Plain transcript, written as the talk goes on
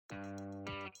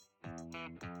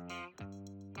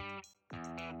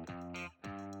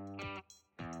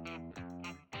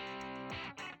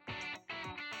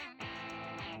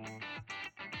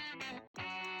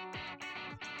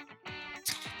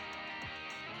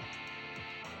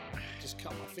just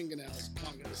cut my fingernails.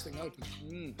 Can't get this thing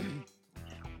open.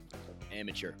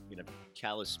 Amateur. You know,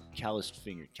 calloused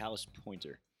finger, calloused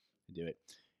pointer to do it.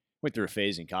 Went through a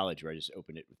phase in college where I just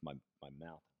opened it with my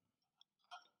mouth.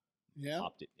 Yeah.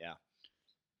 Popped it, yeah.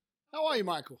 How are you,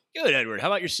 Michael? Good, Edward. How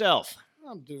about yourself?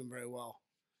 I'm doing very well.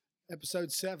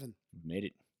 Episode 7. Made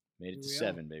it Here to we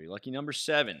 7, baby. Lucky number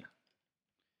 7.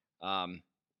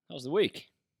 How's the week?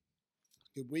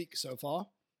 Good week so far.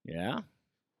 Yeah.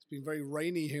 It's been very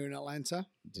rainy here in Atlanta.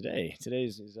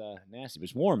 Today's is nasty. But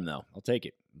it's warm though. I'll take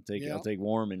it. Yeah. I'll take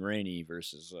warm and rainy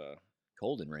versus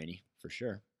cold and rainy for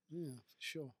sure. Yeah, for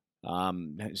sure.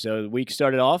 So the week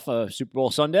started off Super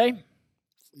Bowl Sunday.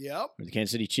 Yep. The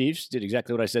Kansas City Chiefs did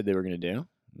exactly what I said they were going to do.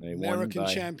 They American won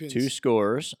by champions. 2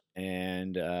 scores,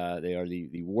 and they are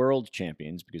the world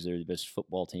champions because they're the best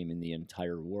football team in the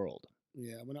entire world.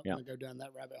 Yeah, we're not going to go down that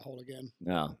rabbit hole again.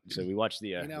 No. So we watched the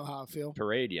You know how I feel.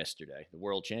 parade yesterday, the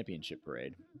World Championship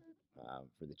parade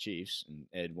for the Chiefs, and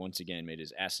Ed once again made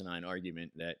his asinine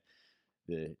argument that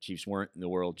the Chiefs weren't the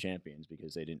world champions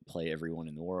because they didn't play everyone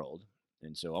in the world.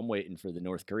 And so I'm waiting for the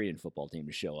North Korean football team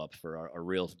to show up for a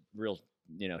real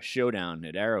showdown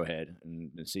at Arrowhead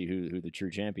and see who the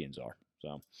true champions are.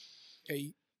 So,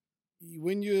 Okay, you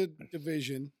win your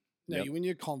division. No, Yep. you win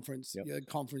your conference. Yep. You're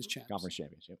conference champs. conference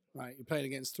champions. Yep. Right, you're playing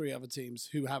against 3 other teams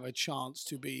who have a chance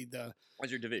to be the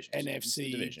What's your division?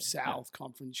 NFC South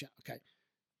Conference champ. Okay,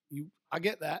 I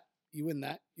get that. You win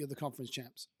that. You're the conference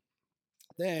champs.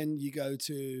 Then you go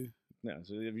to No,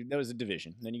 so that was the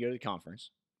division. Then you go to the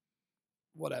conference.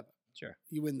 whatever. Sure.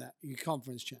 You win that. You're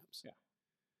conference champs. Yeah.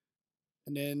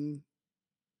 And then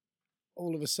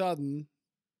all of a sudden,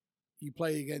 you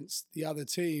play against the other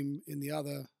team in the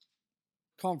other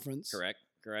conference. Correct.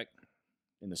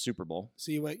 In the Super Bowl.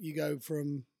 So you go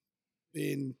from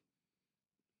being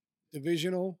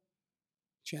divisional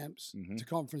champs Mhm. to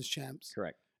conference champs.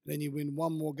 Correct. Then you win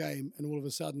one more game, and all of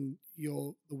a sudden,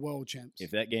 you're the world champs. If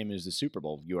that game is the Super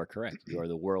Bowl, you are correct. You are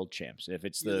the world champs. If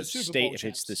it's You're the the Super state, Bowl if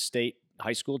it's the champs. state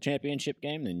high school championship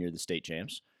game, then you're the state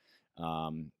champs.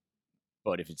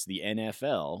 But if it's the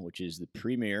NFL, which is the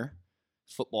premier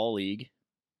football league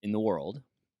in the world,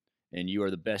 and you are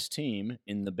the best team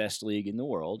in the best league in the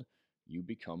world, you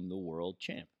become the world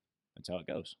champ. That's how it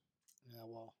goes. Yeah,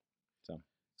 well.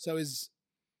 So is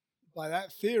by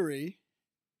that theory,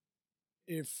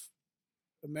 if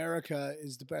America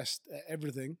is the best at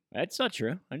everything, that's not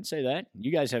true. I didn't say that.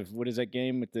 You guys have, what is that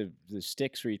game with the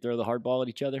sticks where you throw the hard ball at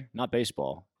each other? Not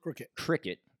baseball.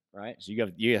 Cricket, right? So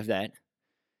you have that.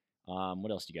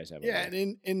 What else do you guys have? yeah,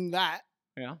 and in that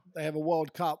Yeah. they have a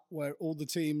World Cup where all the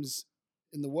teams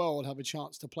in the world have a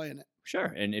chance to play in it. Sure.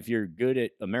 And if you're good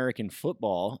at American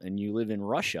football and you live in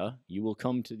Russia, you will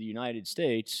come to the United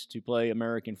States to play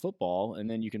American football, and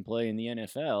then you can play in the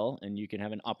NFL, and you can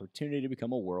have an opportunity to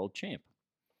become a world champ.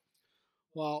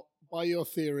 Well, by your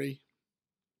theory,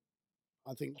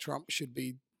 I think Trump should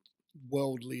be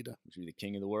world leader. Should be the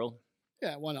king of the world?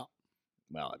 Yeah, why not?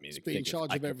 Well, I mean, Just be in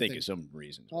charge I of can think everything. of some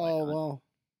reasons. Why Oh, not. well,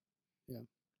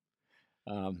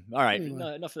 All right.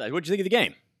 Anyway. Enough of that. What did you think of the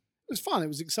game? it was fun. It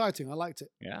was exciting. I liked it.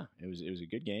 Yeah, it was a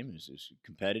good game. It was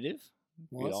competitive.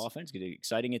 Good Was. offense. Good,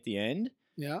 exciting at the end.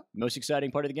 Yeah. Most exciting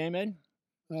part of the game, Ed?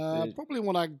 Probably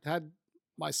when I had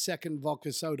my second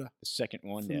vodka soda. The second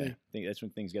one. For Yeah, me. I think that's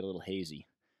when things get a little hazy.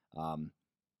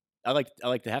 I like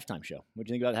the halftime show. What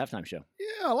do you think about the halftime show?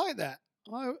 Yeah, I like that.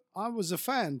 I was a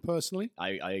fan personally.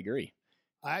 I agree.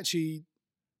 I actually,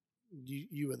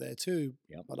 you were there too.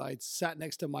 Yep. But I sat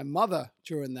next to my mother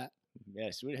during that.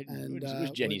 Yes. What And,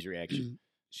 was Jenny's reaction?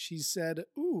 She said,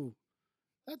 "Ooh,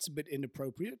 that's a bit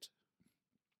inappropriate."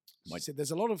 She My- said, "There's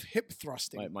a lot of hip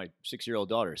thrusting." My 6-year-old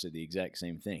daughter said the exact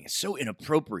same thing. It's so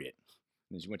inappropriate.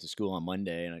 And she went to school on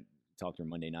Monday, and I talked to her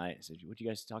Monday night. I said, "What did you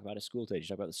guys talk about at school today? Did you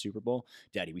talk about the Super Bowl?"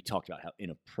 "Daddy, we talked about how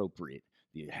inappropriate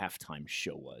the halftime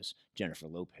show was. Jennifer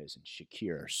Lopez and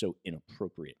Shakira are so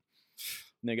inappropriate."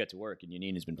 And then I got to work, and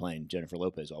Yanina's been playing Jennifer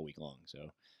Lopez all week long. So I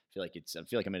feel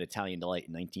like I'm at Italian Delight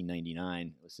in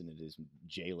 1999, listening to this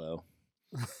J-Lo.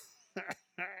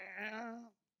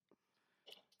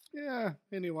 Yeah.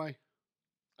 Anyway,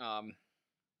 And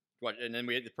then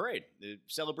we had the parade, the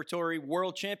celebratory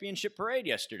World Championship parade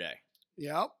yesterday.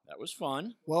 yep. That was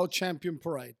fun. World champion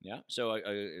parade. Yeah. So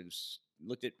I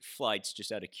looked at flights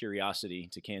just out of curiosity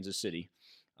to Kansas City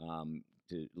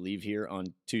to leave here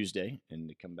on Tuesday and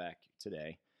to come back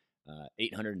today.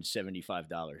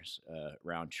 $875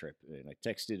 round trip. And I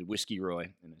texted Whiskey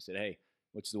Roy and I said, "Hey,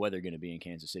 what's the weather going to be in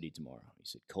Kansas City tomorrow?" He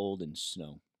said, "Cold and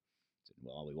snow." I said,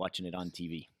 "Well, I'll be watching it on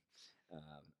TV."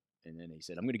 And then he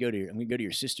said, I'm going to go to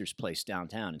your sister's place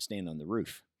downtown and stand on the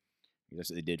roof. That's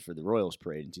what they did for the Royals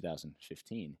parade in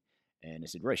 2015. And I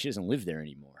said, Roy, she doesn't live there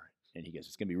anymore. And he goes,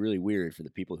 it's going to be really weird for the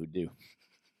people who do.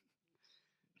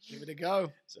 Give it a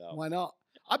go. So Why not?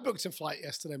 I booked a flight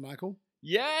yesterday, Michael.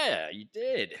 yeah, you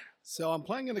did. So I'm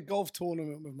playing in a golf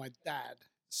tournament with my dad.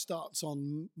 Starts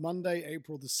on Monday,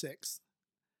 April the 6th.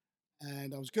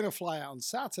 And I was going to fly out on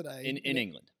Saturday. In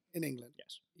England. In England.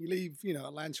 Yes. You leave,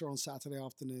 Atlanta on Saturday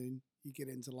afternoon. You get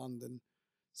into London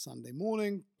Sunday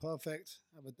morning. Perfect.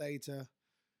 Have a day to,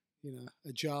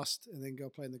 adjust and then go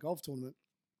play in the golf tournament.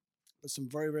 But some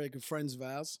very, very good friends of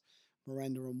ours,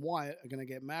 Miranda and Wyatt, are going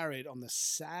to get married on the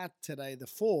Saturday the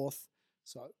 4th.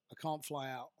 So I can't fly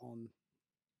out on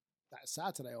that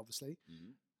Saturday, obviously.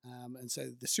 Mm-hmm. And so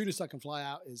the soonest I can fly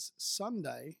out is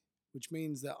Sunday, which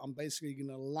means that I'm basically going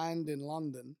to land in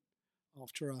London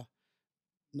after a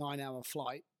 9-hour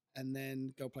flight and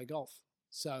then go play golf.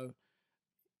 So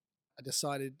I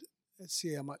decided, let's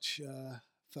see how much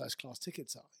first class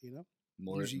tickets are,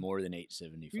 More than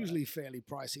 $875. Usually fairly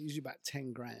pricey, usually about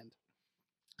 10 grand.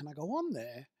 And I go on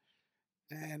there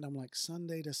and I'm like,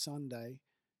 Sunday to Sunday,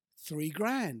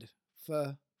 $3,000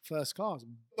 for first class.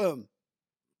 Boom.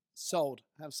 Sold.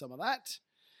 Have some of that.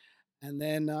 And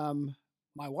then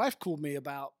my wife called me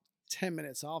about 10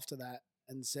 minutes after that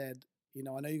and said, I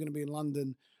know you're going to be in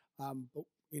London, but,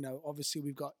 obviously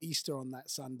we've got Easter on that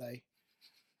Sunday.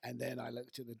 And then I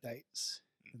looked at the dates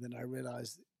and then I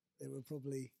realized they were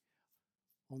probably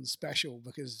on special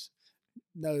because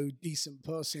no decent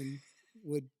person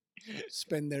would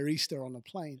spend their Easter on a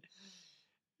plane.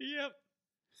 Yep.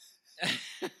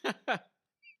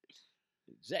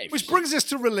 Which brings us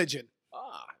to religion.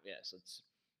 Yes. Let's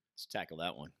tackle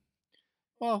that one.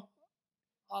 Well,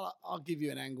 I'll give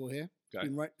you an angle here. Okay.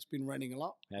 It's been raining a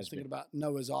lot. I was thinking been. about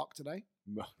Noah's Ark today.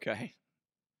 Okay.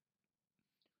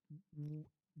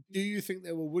 Do you think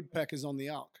there were woodpeckers on the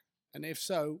Ark? And if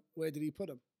so, where did he put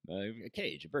them? A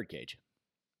bird cage.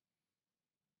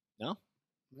 No?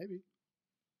 Maybe.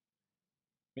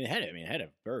 It had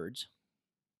birds.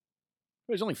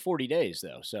 It was only 40 days,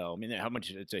 though. So, how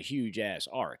much? It's a huge-ass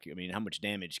ark. How much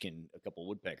damage can a couple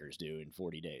woodpeckers do in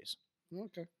 40 days?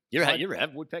 Okay. You ever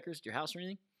have woodpeckers at your house or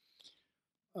anything?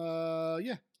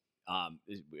 Yeah.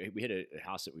 We had a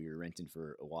house that we were renting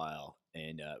for a while,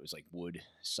 and it was like wood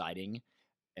siding,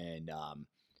 and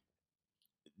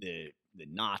the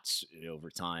knots over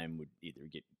time would either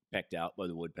get pecked out by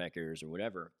the woodpeckers or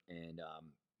whatever, and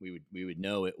we would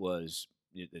know it was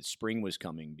that spring was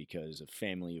coming because a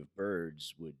family of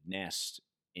birds would nest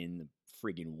in the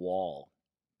friggin' wall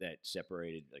that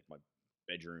separated like my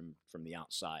bedroom from the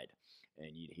outside,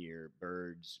 and you'd hear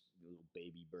birds, little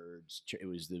baby birds. It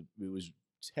was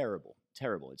terrible.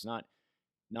 It's not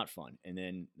fun. And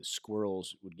then the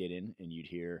squirrels would get in, and you'd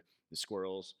hear the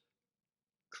squirrels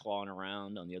clawing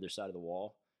around on the other side of the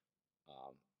wall.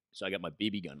 So I got my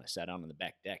BB gun. I sat down on the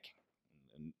back deck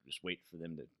and just wait for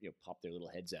them to pop their little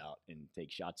heads out and take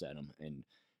shots at them. And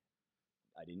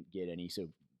I didn't get any. So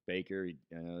Baker,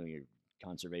 your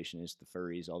conservationist, the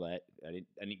furries, all that. I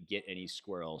didn't get any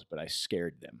squirrels, but I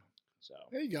scared them. So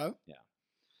there you go. Yeah.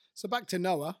 So back to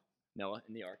Noah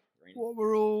in the ark.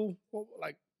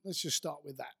 Let's just start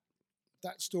with that.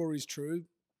 That story's true.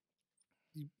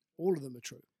 All of them are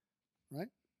true, right?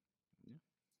 Yeah.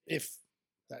 If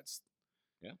that's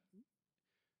yeah.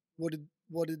 What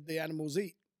did the animals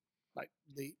eat?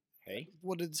 Hay?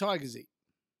 What did the tigers eat?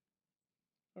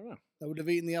 I don't know. They would have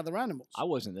eaten the other animals. I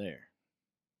wasn't there.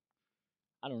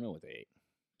 I don't know what they ate.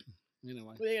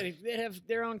 Anyway, well, they'd have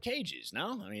their own cages.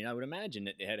 No, I would imagine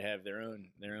that they had to have their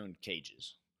own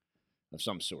cages of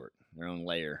some sort, their own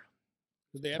lair.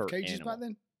 Did they have cages back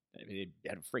then? They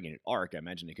had a friggin' ark. I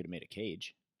imagine they could have made a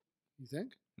cage. You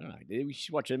think? I don't know. We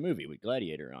should watch a movie with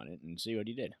Gladiator on it and see what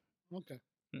he did. Okay.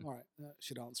 All right. That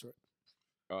should answer it.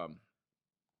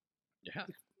 Yeah.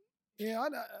 Yeah,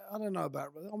 I don't know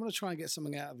about it. I'm going to try and get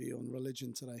something out of you on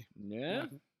religion today. Yeah?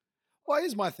 Well,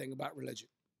 here's my thing about religion.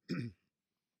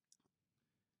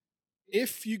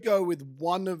 If you go with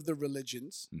one of the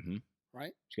religions,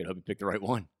 right? Just got to hope you pick the right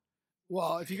one.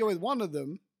 Well, if you go with one of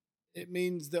them, it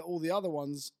means that all the other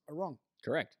ones are wrong.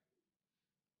 Correct.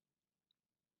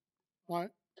 All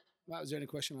right. That was the only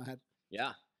question I had.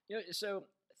 Yeah. So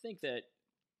I think that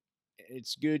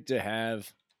it's good to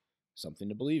have something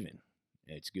to believe in.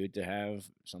 It's good to have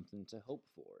something to hope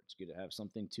for. It's good to have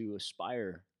something to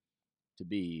aspire to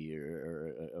be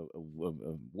or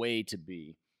a way to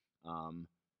be.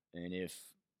 And if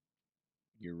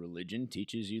your religion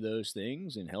teaches you those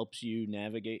things and helps you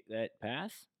navigate that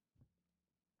path,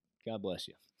 God bless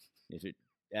you. If it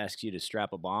asks you to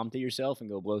strap a bomb to yourself and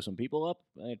go blow some people up,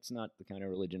 it's not the kind of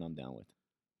religion I'm down with.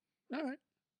 All right.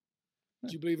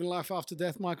 Do you believe in life after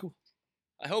death, Michael?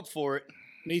 I hope for it.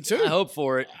 Me too. I hope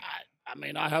for it. I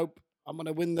mean, I hope I'm going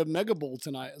to win the Mega Ball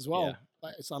tonight as well. Yeah.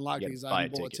 But it's unlikely because buy I a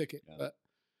haven't bought a ticket. ticket. Yeah. But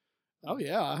oh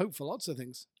yeah, I hope for lots of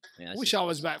things. Yeah, I wish I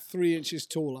was about 3 inches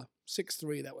taller,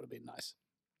 6'3". That would have been nice.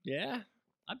 Yeah,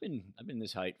 I've been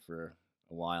this height for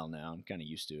a while now. I'm kind of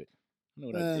used to it. I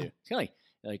don't know what I'd do. It's kind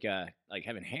of like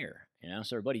having hair, you know.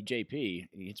 So our buddy JP,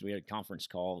 we had a conference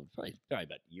call probably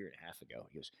about a year and a half ago.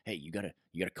 He goes, "Hey, you gotta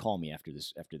call me after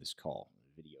this call,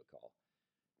 video call."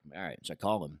 I'm like, all right, so I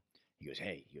call him. He goes,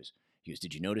 "Hey," he goes,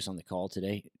 "Did you notice on the call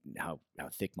today how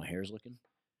thick my hair is looking?"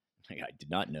 Like, I did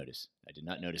not notice. I did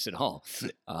not notice at all.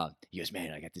 He goes,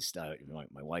 "Man, I got this stuff.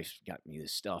 My wife got me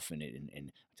this stuff, and I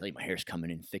tell you, my hair's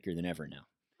coming in thicker than ever now."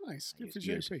 Nice. Good for He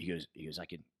goes, JP. he goes, I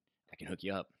can hook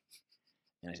you up.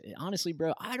 And I said, honestly,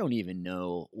 bro, I don't even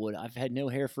know what I've had no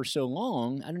hair for so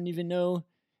long. I don't even know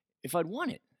if I'd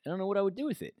want it. I don't know what I would do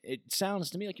with it. It sounds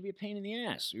to me like it'd be a pain in the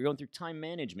ass. You're going through time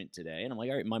management today, and I'm like,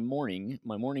 all right, my morning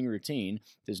routine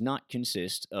does not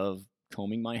consist of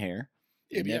combing my hair.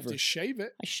 If you have to shave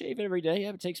it. I shave it every day. Yeah,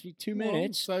 it takes me 2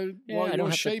 minutes. So Yeah, while I don't you're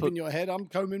have to shaving your head, I'm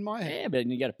combing my hair. Yeah, but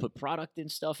you got to put product and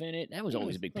stuff in it. That was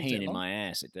always a big Don't pain take in long. my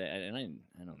ass. And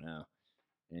I don't know.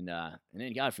 And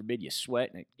then God forbid you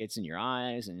sweat and it gets in your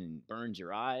eyes and burns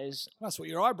your eyes. That's what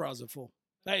your eyebrows are for.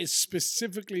 That is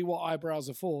specifically what eyebrows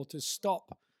are for, to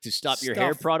stop. To stop your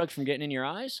hair Stuff. product from getting in your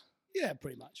eyes? Yeah,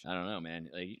 pretty much. I don't know, man.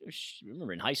 Like,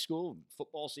 remember in high school,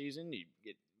 football season, you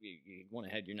want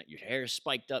to have your hair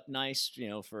spiked up nice,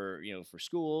 for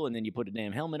school, and then you put a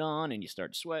damn helmet on and you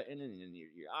start sweating and your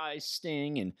eyes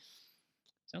sting, and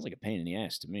sounds like a pain in the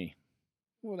ass to me.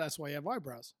 Well, that's why you have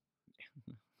eyebrows.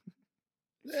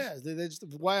 Yeah, they're just,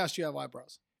 why else do you have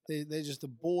eyebrows? They're just a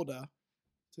border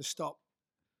to stop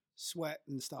sweat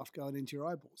and stuff going into your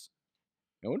eyeballs.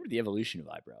 I wonder what the evolution of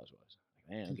eyebrows was.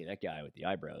 Like, man, look at that guy with the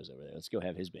eyebrows over there. Let's go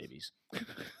have his babies.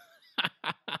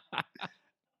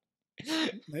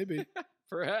 Maybe.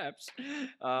 Perhaps.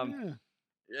 Yeah.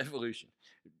 Evolution.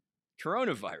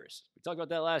 Coronavirus. We talked about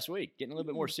that last week. Getting a little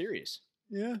bit more serious.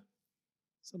 Yeah.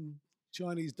 Some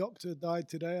Chinese doctor died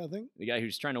today, I think. The guy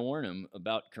who's trying to warn him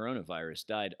about coronavirus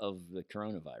died of the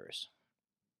coronavirus.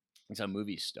 That's how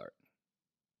movies start.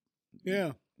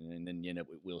 Yeah. And then you end up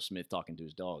with Will Smith talking to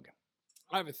his dog.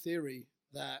 I have a theory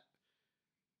that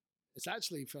it's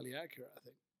actually fairly accurate, I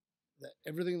think. That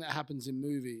everything that happens in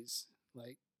movies,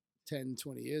 like 10,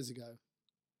 20 years ago,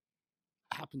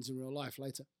 happens in real life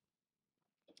later.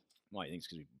 Why? You think it's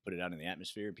because we put it out in the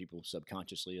atmosphere and people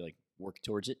subconsciously work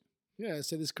towards it? Yeah,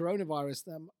 so this coronavirus,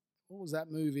 what was that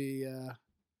movie? I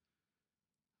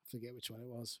forget which one it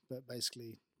was, but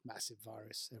basically massive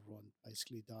virus. Everyone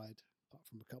basically died, apart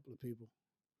from a couple of people.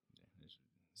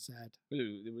 Sad.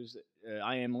 There was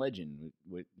I Am Legend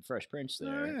with Fresh Prince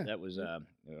there. Oh, yeah. That was, I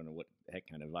don't know what the heck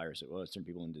kind of virus it was. Turned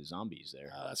people into zombies there.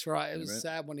 That's right. It was Remember?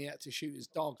 sad when he had to shoot his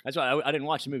dog. That's why I didn't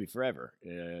watch the movie forever.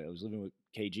 I was living with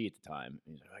KG at the time.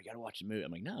 He's like, I got to watch the movie.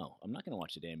 I'm like, no, I'm not going to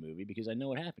watch the damn movie because I know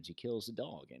what happens. He kills the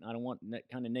dog, and I don't want that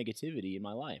kind of negativity in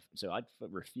my life. So I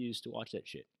refuse to watch that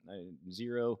shit. I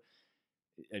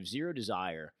have zero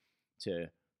desire to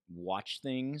watch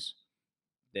things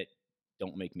that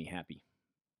don't make me happy.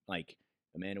 Like,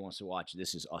 Amanda wants to watch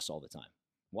This Is Us all the time.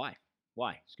 Why? It's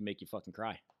going to make you fucking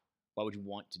cry. Why would you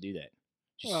want to do that?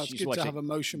 Well, it's good to have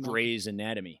emotion. Grey's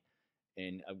Anatomy.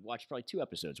 And I watched probably 2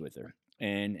 episodes with her.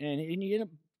 And you end up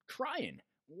crying.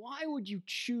 Why would you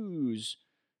choose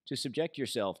to subject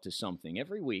yourself to something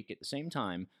every week at the same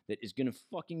time that is going to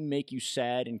fucking make you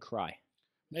sad and cry?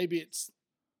 Maybe it's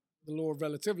the law of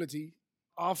relativity.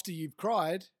 After you've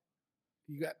cried,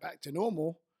 you get back to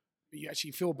normal, but you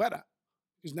actually feel better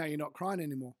because now you're not crying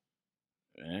anymore.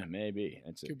 Maybe.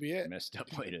 That's Could be it. Messed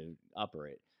up way to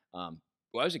operate. When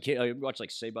I was a kid, I watched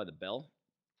Saved by the Bell.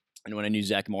 And when I knew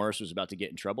Zach Morris was about to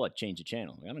get in trouble, I'd change the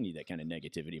channel. I don't need that kind of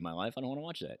negativity in my life. I don't want to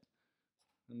watch that.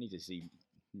 I don't need to see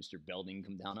Mr. Belding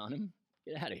come down on him.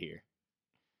 Get out of here.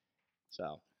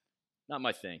 So, not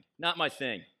my thing. Not my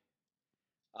thing.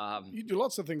 You do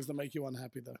lots of things that make you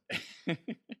unhappy, though. I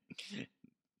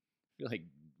feel like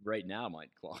right now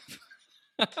might cloth.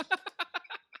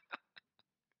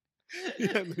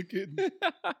 Yeah, no kidding.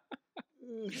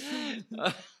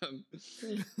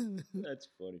 That's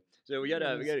funny. So we got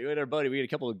our buddy. We got a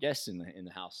couple of guests in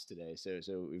the house today.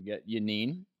 So we've got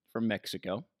Yanine from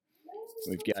Mexico.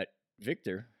 We've got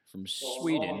Victor from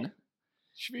Sweden.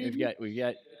 We've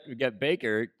got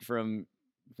Baker from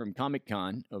Comic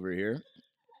Con over here.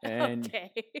 And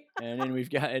Okay. and then we've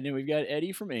got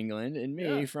Eddie from England and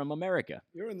me from America.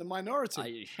 You're in the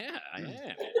minority. I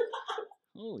am.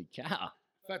 Holy cow.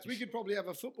 In fact, we could probably have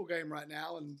a football game right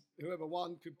now, and whoever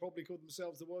won could probably call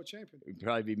themselves the world champion. It would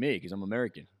probably be me because I'm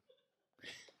American.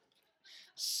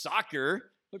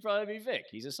 Soccer would probably be Vic.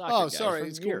 He's a soccer Oh, guy sorry. from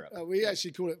It's Europe. called, we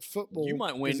actually call it football. You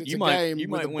might 'cause win. It's You a might. game You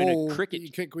with might a win ball a cricket that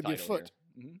you kick with your title foot.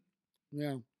 here. Mhm.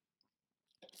 Yeah.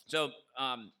 So,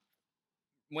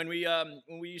 when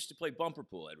we used to play bumper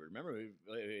pool, Edward, remember?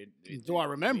 Do I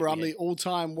remember? I'm had- the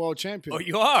all-time world champion. Oh,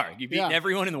 you are. You beaten Yeah.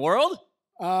 everyone in the world.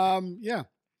 Yeah.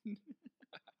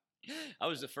 I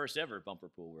was the first ever bumper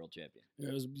pool world champion.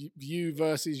 It was you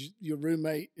versus your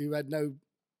roommate who had no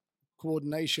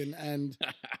coordination and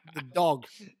the dog.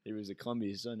 He was the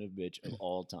clumsiest son of a bitch of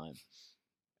all time.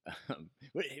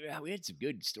 We had some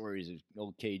good stories of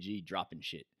old KG dropping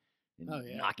shit and Oh,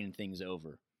 yeah. knocking things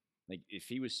over. Like if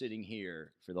he was sitting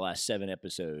here for the last 7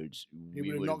 episodes, He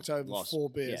we would have knocked over lost, 4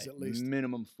 beers at least.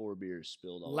 Minimum 4 beers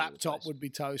spilled all over the Laptop place. would be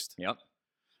toast. Yep.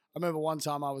 I remember one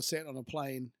time I was sitting on a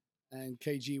plane and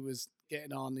KG was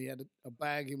getting on. He had a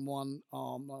bag in one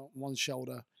arm, one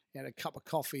shoulder. He had a cup of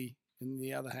coffee in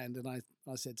the other hand. And I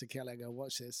said to Kelly, I go,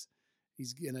 watch this.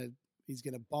 He's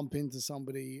gonna bump into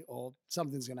somebody or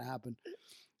something's gonna happen.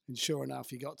 And sure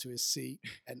enough, he got to his seat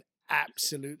and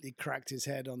absolutely cracked his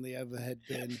head on the overhead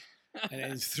bin and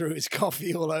then threw his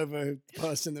coffee all over the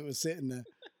person that was sitting there.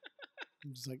 I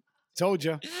was like, told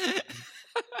you.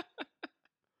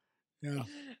 Yeah.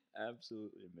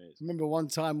 Absolutely I amazing. remember one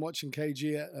time watching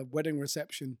KG at a wedding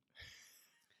reception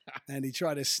and he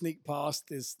tried to sneak past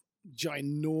this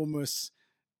ginormous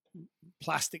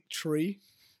plastic tree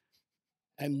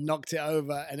and knocked it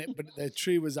over. But the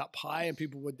tree was up high and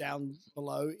people were down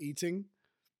below eating.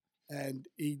 And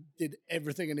he did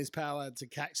everything in his power to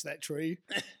catch that tree.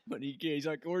 But he's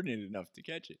not coordinated enough to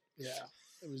catch it. Yeah,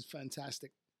 it was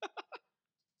fantastic.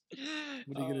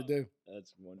 What are you going to do?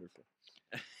 That's wonderful.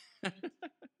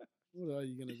 What are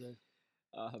you going to do?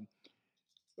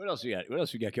 What else we got? What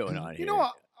else we got going on here? You know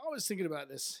what? I was thinking about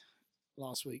this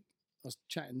last week. I was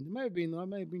chatting. I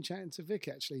may have been chatting to Vic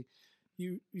actually.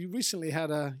 You recently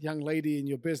had a young lady in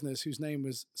your business whose name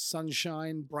was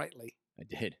Sunshine Brightly. I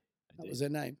did. That was her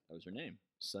name. That was her name.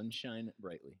 Sunshine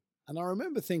Brightly. And I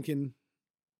remember thinking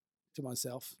to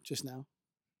myself just now,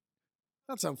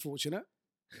 that's unfortunate.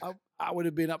 I would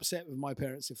have been upset with my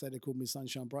parents if they'd have called me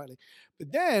Sunshine Brightly.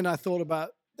 But then I thought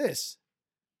about this.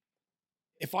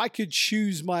 If I could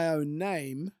choose my own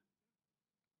name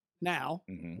now,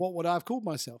 what would I have called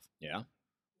myself? Yeah.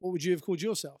 What would you have called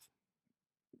yourself?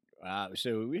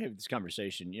 So we have this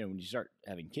conversation, when you start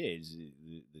having kids,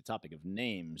 the topic of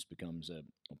names becomes a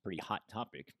pretty hot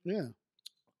topic. Yeah.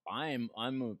 I'm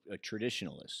a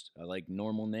traditionalist. I like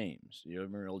normal names. You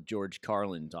remember old George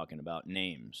Carlin talking about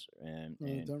names? And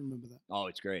I don't remember that. Oh,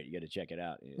 it's great. You got to check it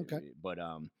out. Okay. But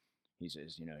he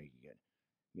says, you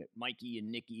got Mikey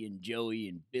and Nicky and Joey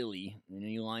and Billy, and then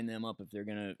you line them up if they're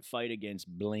going to fight against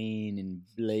Blaine and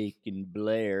Blake and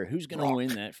Blair. Who's going to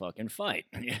win that fucking fight?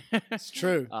 It's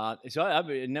true.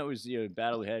 And that was the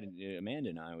battle we had, Amanda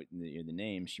and I, with the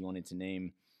name. She wanted to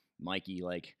name Mikey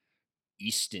like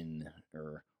Easton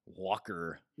or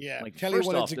Walker. Yeah. Like, Kelly first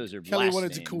wanted off, those are Kelly last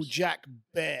wanted to call names. Jack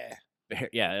Bear.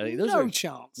 Yeah, those no are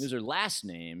chance. Those are last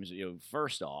names,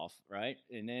 first off, right?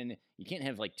 And then you can't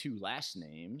have like 2 last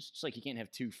names. Just like you can't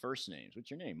have 2 first names. What's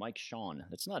your name? Mike Sean.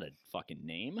 That's not a fucking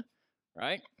name,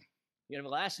 right? You have a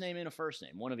last name and a first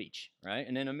name, one of each, right?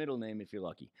 And then a middle name if you're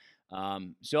lucky.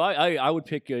 So I would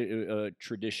pick a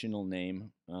traditional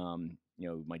name.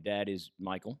 My dad is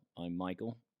Michael. I'm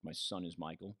Michael. My son is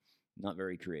Michael. Not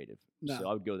very creative. No. So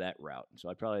I would go that route. So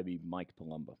I'd probably be Mike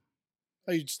Palumbo.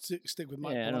 Oh, you'd stick with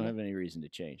Mike. Yeah, I don't have any reason to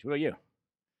change. What about you?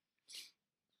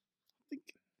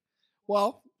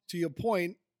 Well, to your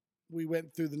point, we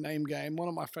went through the name game. One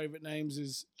of my favorite names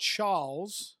is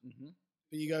Charles,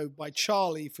 but you go by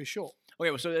Charlie for short. Okay,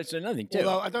 well, so that's another thing too.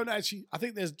 Although I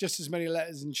think there's just as many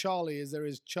letters in Charlie as there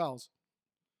is Charles.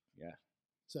 Yeah.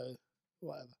 So,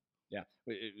 whatever. Yeah.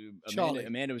 Charlie.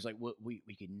 Amanda was like, well, we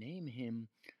could name him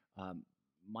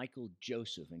Michael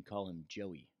Joseph and call him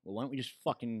Joey. Well, why don't we just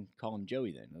fucking call him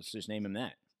Joey then? Let's just name him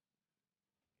that.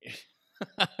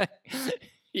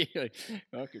 Yeah.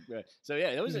 Okay. So yeah,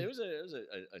 it was a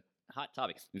hot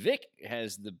topic. Vic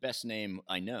has the best name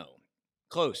I know.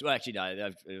 Close. Well, actually,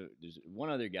 no, there's one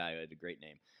other guy who had a great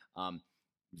name.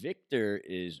 Victor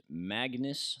is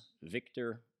Magnus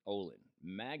Victor Olin.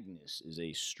 Magnus is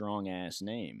a strong ass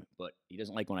name, but he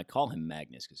doesn't like when I call him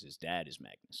Magnus because his dad is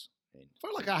Magnus. And I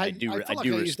feel like I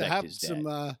used to have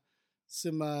some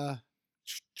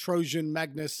Trojan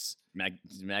Magnus.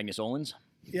 Magnus Olins?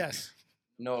 Yes.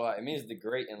 No, it means the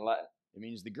great in Latin. It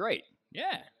means the great.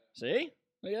 Yeah. See?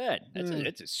 Look at that.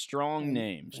 That's a strong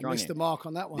name. Strong missed the name. mark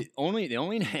on that one. The only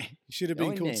name. He should have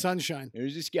been called Sunshine. There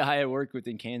was this guy I worked with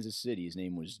in Kansas City. His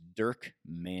name was Dirk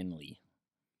Manley.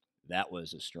 That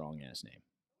was a strong ass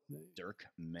name. Dirk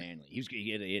Manley.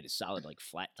 He had a solid like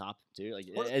flat top too, like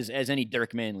What- as any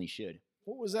Dirk Manley should.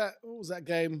 What was that? What was that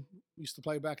game we used to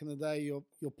play back in the day? Your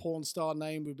porn star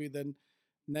name would be the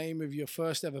name of your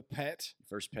first ever pet.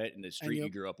 First pet in the street your-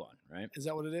 you grew up on, right? Is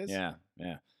that what it is? Yeah.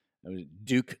 That was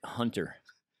Duke Hunter.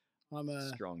 I'm a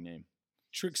Strong name.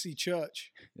 Trixie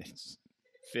Church. It's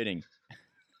fitting.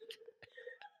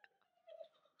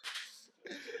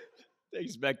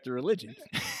 Takes back to religion.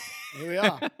 Here we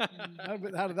are. How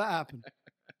did that happen?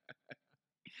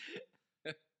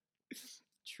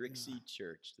 Trixie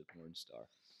Church, the porn star.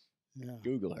 Yeah.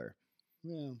 Google her.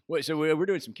 Yeah. Wait, so we're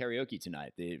doing some karaoke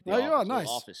tonight. The Oh, you are? office, the Nice.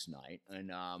 office night,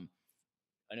 and I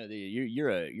know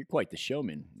you're quite the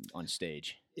showman on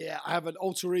stage. Yeah. I have an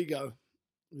alter ego.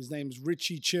 His name's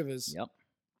Richie Chivers. Yep.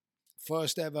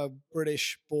 First ever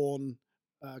British born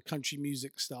country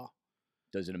music star.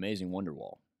 Does an amazing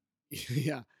Wonderwall.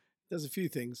 Yeah. Does a few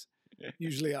things.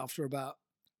 Usually after about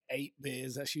 8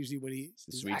 beers. That's usually when he's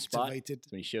The sweet spot. activated.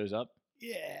 When he shows up,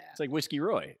 Yeah. it's like Whiskey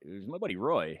Roy. It was my buddy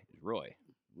Roy.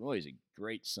 Roy's a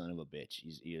great son of a bitch.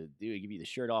 He'll give you the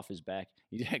shirt off his back.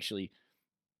 He's actually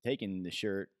taken the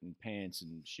shirt and pants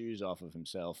and shoes off of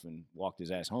himself and walked his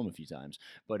ass home a few times.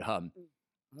 But I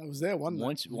was there one night.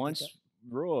 once when he did once that.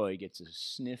 Roy gets a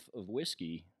sniff of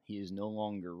whiskey, he is no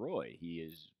longer Roy. He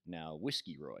is now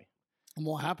Whiskey Roy. And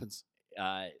what happens?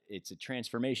 It's a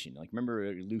transformation. Like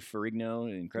remember Lou Ferrigno,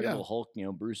 Incredible Yeah.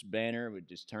 Hulk? Bruce Banner would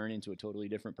just turn into a totally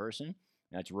different person.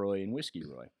 That's Roy and Whiskey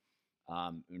Roy.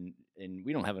 And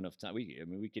we don't have enough time.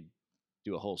 We could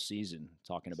do a whole season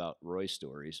talking about Roy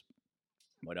stories.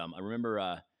 But I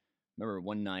remember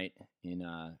one night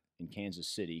in Kansas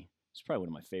City. It's probably one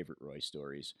of my favorite Roy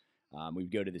stories. We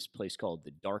would go to this place called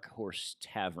the Dark Horse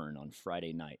Tavern on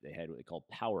Friday night. They had what they called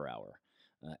Power Hour,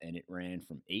 and it ran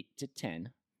from 8 to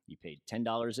 10. You paid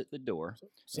 $10 at the door.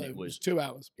 So and it was 2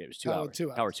 hours. It was 2 Power hours. 2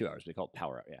 hours. Power 2 hours. They call it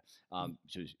Power Hour. Yeah.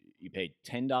 So you paid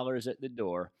 $10 at the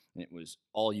door, and it was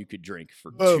all you could drink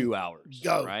for Boom. 2 hours.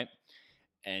 Go. Right.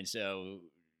 And so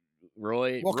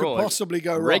Roy, What could possibly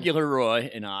go wrong? regular Roy,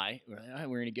 and I,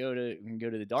 we're gonna go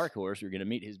to the Dark Horse. We're gonna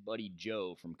meet his buddy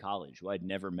Joe from college, who I'd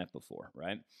never met before.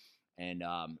 Right. And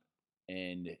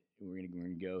we're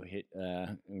gonna go hit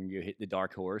the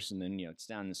Dark Horse, and then it's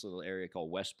down this little area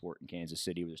called Westport in Kansas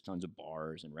City, where there's tons of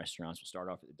bars and restaurants. We'll start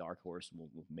off at the Dark Horse, and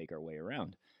we'll make our way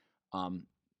around.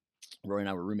 Roy and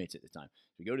I were roommates at the time.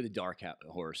 We go to the Dark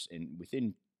Horse, and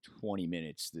within 20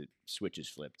 minutes, the switch is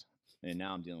flipped, and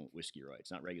now I'm dealing with Whiskey Roy.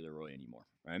 It's not regular Roy anymore,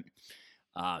 right?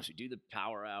 So we do the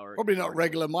Power Hour. Probably at the not Dark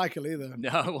regular Michael either. Horse.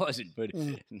 No, it wasn't, but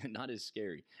not as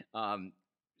scary.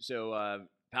 So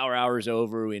Power Hour's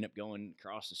over. We end up going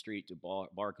across the street to a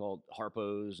bar called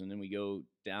Harpo's, and then we go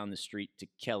down the street to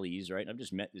Kelly's, right? And I've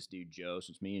just met this dude, Joe,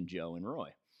 so it's me and Joe and Roy.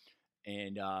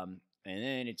 And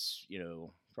then it's,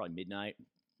 probably midnight,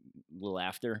 a little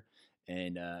after,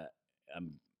 and I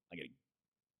got a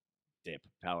dip.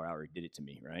 Power Hour did it to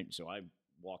me, right? So I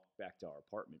walk back to our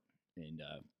apartment and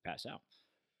pass out.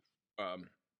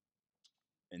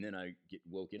 And then I get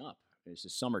woken up. It's the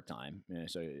summertime, and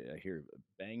so I hear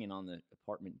banging on the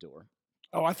apartment door.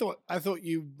 Oh, I thought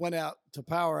you went out to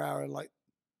Power Hour in like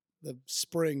the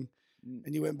spring,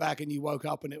 and you went back and you woke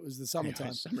up and it was the summertime.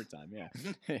 Yeah, summertime, yeah.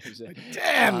 It was,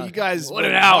 Damn, you guys! What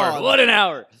an went hour! hard. What an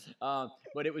hour!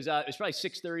 But it was probably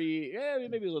 6:30. Yeah,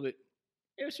 maybe a little bit.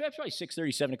 It was probably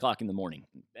 6:30, 7 o'clock in the morning,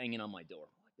 banging on my door.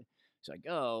 So I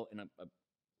go and I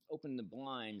open the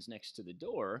blinds next to the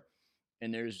door,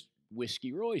 and there's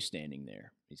Whiskey Roy standing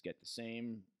there. He's got the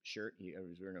same shirt. He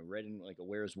was wearing a red and like a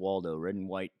Where's Waldo red and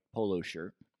white polo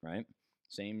shirt, right?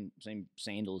 Same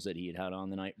sandals that he had on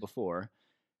the night before,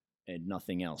 and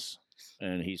nothing else.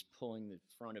 And he's pulling the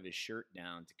front of his shirt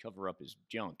down to cover up his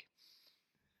junk.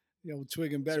 The old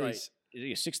twig and So berries.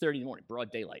 it's 6:30 in the morning, broad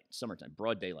daylight, summertime,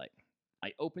 broad daylight.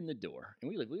 I open the door, and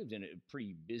we lived in a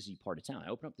pretty busy part of town. I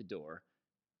open up the door,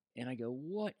 and I go,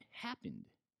 "What happened?"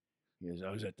 He goes,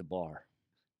 "I was at the bar."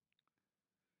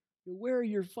 I go, "Where are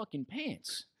your fucking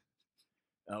pants?"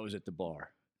 "I was at the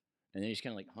bar." And then he just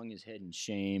kind of like hung his head in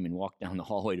shame and walked down the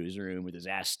hallway to his room with his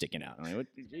ass sticking out. I'm like, "What?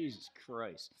 Jesus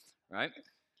Christ!" Right?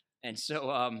 And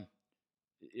so,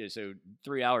 so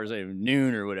 3 hours later,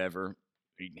 noon or whatever,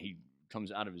 he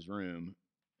comes out of his room,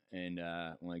 and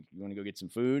I'm like, "You want to go get some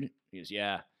food?" He goes,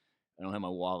 "Yeah, I don't have my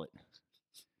wallet."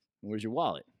 "Where's your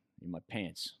wallet?" "In my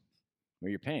pants." "Where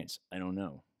are your pants?" "I don't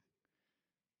know."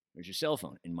 "Where's your cell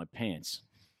phone?" "In my pants."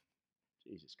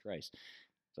 Jesus Christ.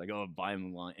 So I go and buy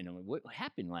him one, and I'm like, "What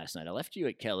happened last night? I left you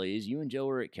at Kelly's. You and Joe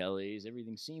were at Kelly's.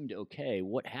 Everything seemed okay.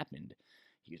 What happened?"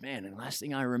 He goes, "Man, and the last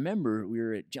thing I remember, we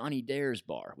were at Johnny Dare's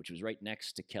bar, which was right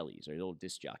next to Kelly's, our old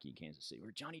disc jockey in Kansas City. We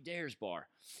were at Johnny Dare's bar.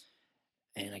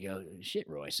 And I go, shit,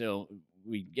 Roy. So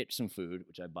we get some food,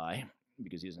 which I buy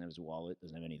because he doesn't have his wallet,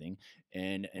 doesn't have anything.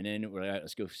 And then we're like, all right,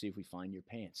 let's go see if we find your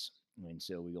pants. And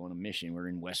so we go on a mission. We're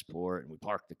in Westport, and we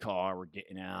park the car. We're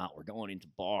getting out. We're going into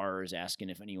bars, asking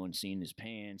if anyone's seen his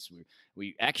pants.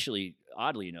 We actually,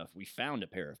 oddly enough, we found a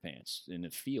pair of pants in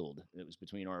the field that was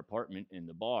between our apartment and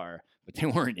the bar, but they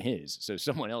weren't his. So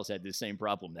someone else had the same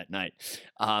problem that night.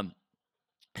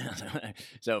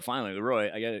 So finally, Roy,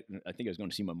 I think I was going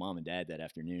to see my mom and dad that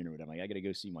afternoon or whatever. I got to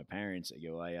go see my parents. I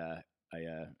go,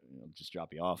 I'll just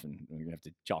drop you off, and we're gonna have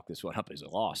to chalk this one up as a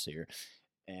loss here.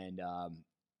 And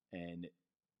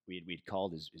we'd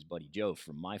called his buddy Joe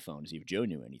from my phone to see if Joe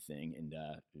knew anything, and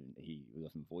he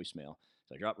left him a voicemail.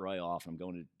 So I dropped Roy off. I'm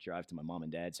going to drive to my mom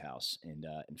and dad's house, and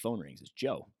phone rings. It's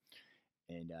Joe,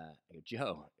 and I go,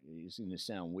 Joe, this is gonna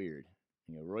sound weird.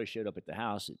 Roy showed up at the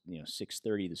house at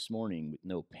 6:30 this morning with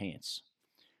no pants.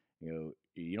 You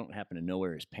don't happen to know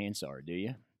where his pants are, do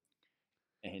you?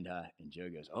 And Joe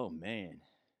goes, oh man.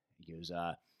 He goes,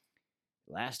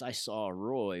 last I saw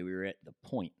Roy, we were at the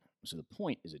Point. So the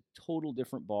Point is a total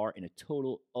different bar in a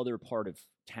total other part of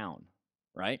town,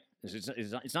 right?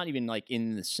 It's not even like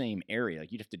in the same area.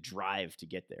 Like you'd have to drive to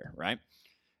get there, right?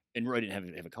 And Roy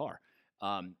didn't have a car.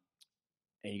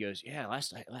 And he goes, yeah,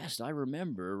 last I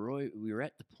remember, Roy, we were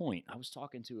at the Point. I was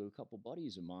talking to a couple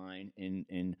buddies of mine,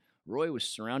 and Roy was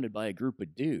surrounded by a group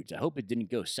of dudes. I hope it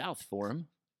didn't go south for him.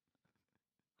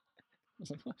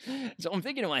 So I'm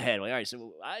thinking in my head, like, all right,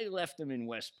 so I left him in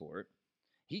Westport.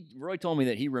 Roy told me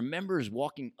that he remembers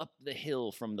walking up the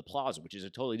hill from the plaza, which is a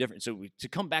totally different. So to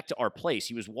come back to our place,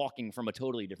 he was walking from a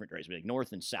totally different direction, like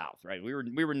north and south, right? We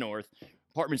were north,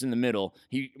 apartments in the middle.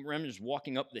 He remembers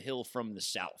walking up the hill from the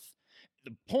south.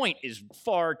 The Point is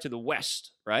far to the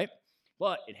west, right?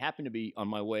 But it happened to be on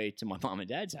my way to my mom and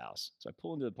dad's house. So I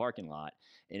pull into the parking lot,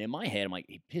 and in my head, I'm like,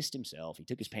 he pissed himself. He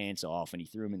took his pants off, and he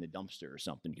threw them in the dumpster or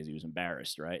something because he was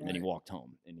embarrassed, right? And then he walked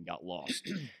home, and he got lost.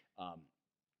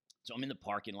 So I'm in the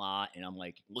parking lot, and I'm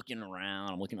like looking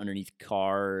around. I'm looking underneath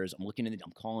cars. I'm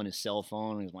calling his cell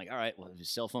phone, and I'm like, all right, well, if his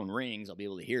cell phone rings, I'll be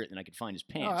able to hear it, and I can find his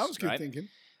pants. Oh, that was good right? thinking.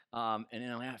 And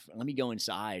then I'm like, let me go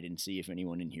inside and see if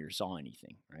anyone in here saw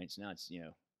anything, right? So now it's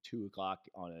 2:00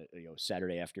 on a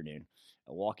Saturday afternoon.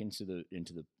 I walk into the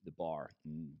bar,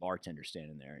 and the bartender's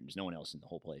standing there, and there's no one else in the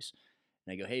whole place.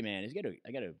 And I go, hey man,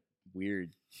 I got a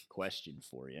weird question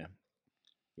for you.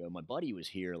 My buddy was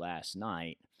here last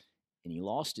night, and he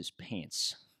lost his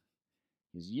pants.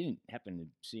 Because you didn't happen to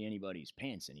see anybody's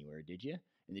pants anywhere, did you?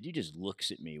 And the dude just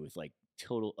looks at me with like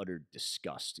total utter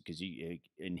disgust, because he,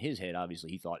 in his head, obviously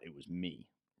he thought it was me.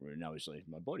 And I was like,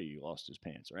 my buddy lost his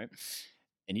pants, right?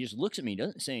 And he just looks at me,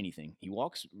 doesn't say anything. He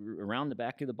walks around the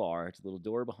back of the bar to the little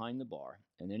door behind the bar,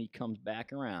 and then he comes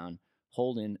back around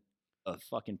holding a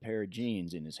fucking pair of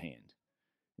jeans in his hand.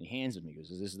 And he hands them. He goes,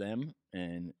 is this them?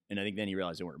 And I think then he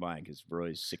realized they weren't mine, because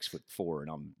Roy's 6'4", and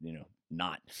I'm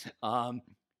not. I'm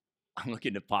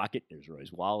looking in the pocket. There's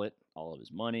Roy's wallet, all of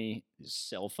his money, his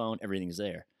cell phone, everything's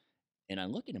there. And I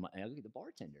look at him, and I look at the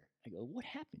bartender. I go, what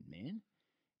happened, man?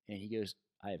 And he goes,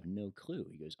 I have no clue.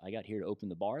 He goes, I got here to open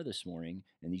the bar this morning,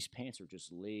 and these pants are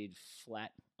just laid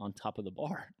flat on top of the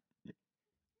bar.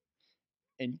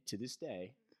 And to this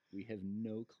day, we have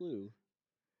no clue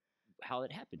how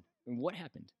it happened and what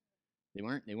happened. They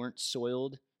weren't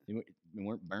soiled. They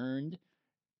weren't burned.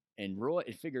 And Roy,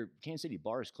 I figured Kansas City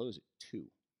bars close at 2.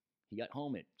 He got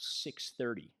home at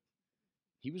 6:30.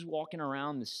 He was walking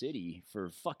around the city for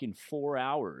fucking 4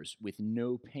 hours with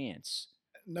no pants.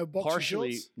 No boxer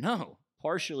shorts? No.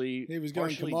 Partially. He was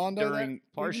going commando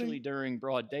partially during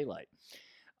broad daylight.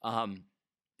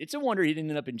 It's a wonder he didn't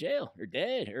end up in jail or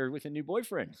dead or with a new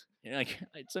boyfriend.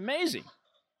 It's amazing.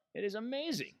 It is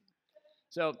amazing.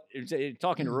 So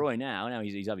talking to Roy now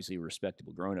he's obviously a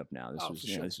respectable grown up now. This was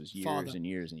years and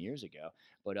years and years ago.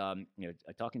 But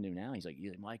talking to him now, he's like,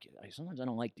 Mike, sometimes I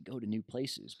don't like to go to new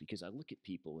places because I look at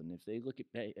people, and if they look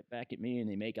back at me and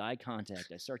they make eye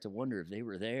contact, I start to wonder if they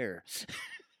were there.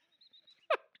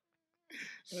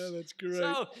 Oh, that's great.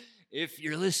 So if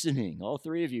you're listening, all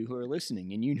three of you who are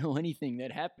listening, and you know anything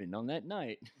that happened on that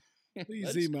night,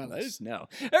 please email us. Let us know.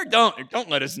 Or don't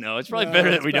let us know. It's probably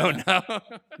better that we don't know.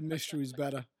 The mystery's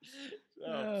better.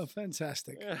 Oh,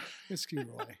 fantastic. Whiskey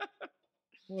Roy.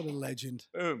 What a legend.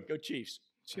 Boom. Go Chiefs.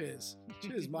 Cheers.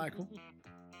 Cheers, Michael.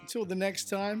 Until the next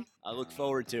time. I look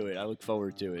forward to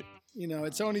it.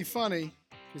 It's only funny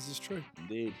because it's true.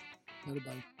 Indeed. Not a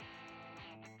bite.